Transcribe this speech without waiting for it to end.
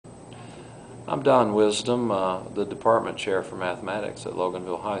I'm Don Wisdom, the department chair for mathematics at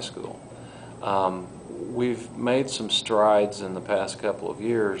Loganville High School. We've made some strides in the past couple of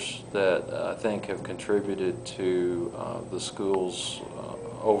years that I think have contributed to the school's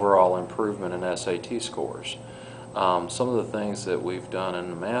overall improvement in SAT scores. Some of the things that we've done in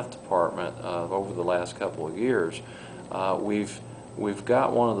the math department over the last couple of years, we've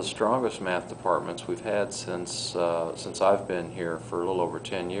got one of the strongest math departments we've had since I've been here for a little over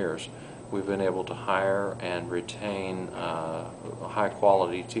 10 years. We've been able to hire and retain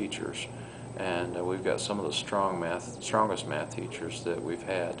high-quality teachers, and we've got some of the strongest math teachers that we've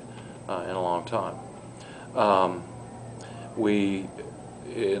had in a long time.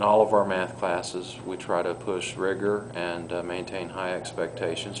 In all of our math classes, we try to push rigor and maintain high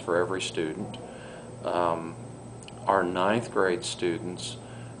expectations for every student. Our ninth grade students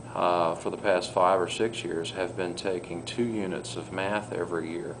for the past 5 or 6 years have been taking 2 units of math every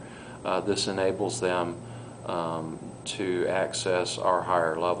year. This enables them to access our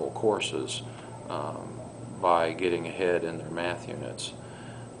higher level courses by getting ahead in their math units.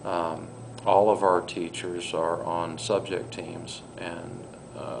 All of our teachers are on subject teams, and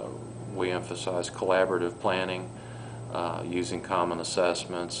we emphasize collaborative planning using common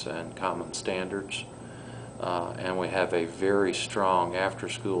assessments and common standards. And we have a very strong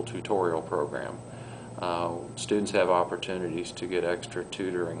after-school tutorial program. Students have opportunities to get extra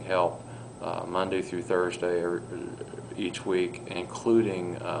tutoring help Monday through Thursday each week,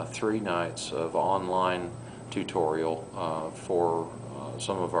 including 3 nights of online tutorial for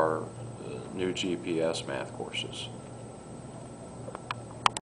some of our new GPS math courses.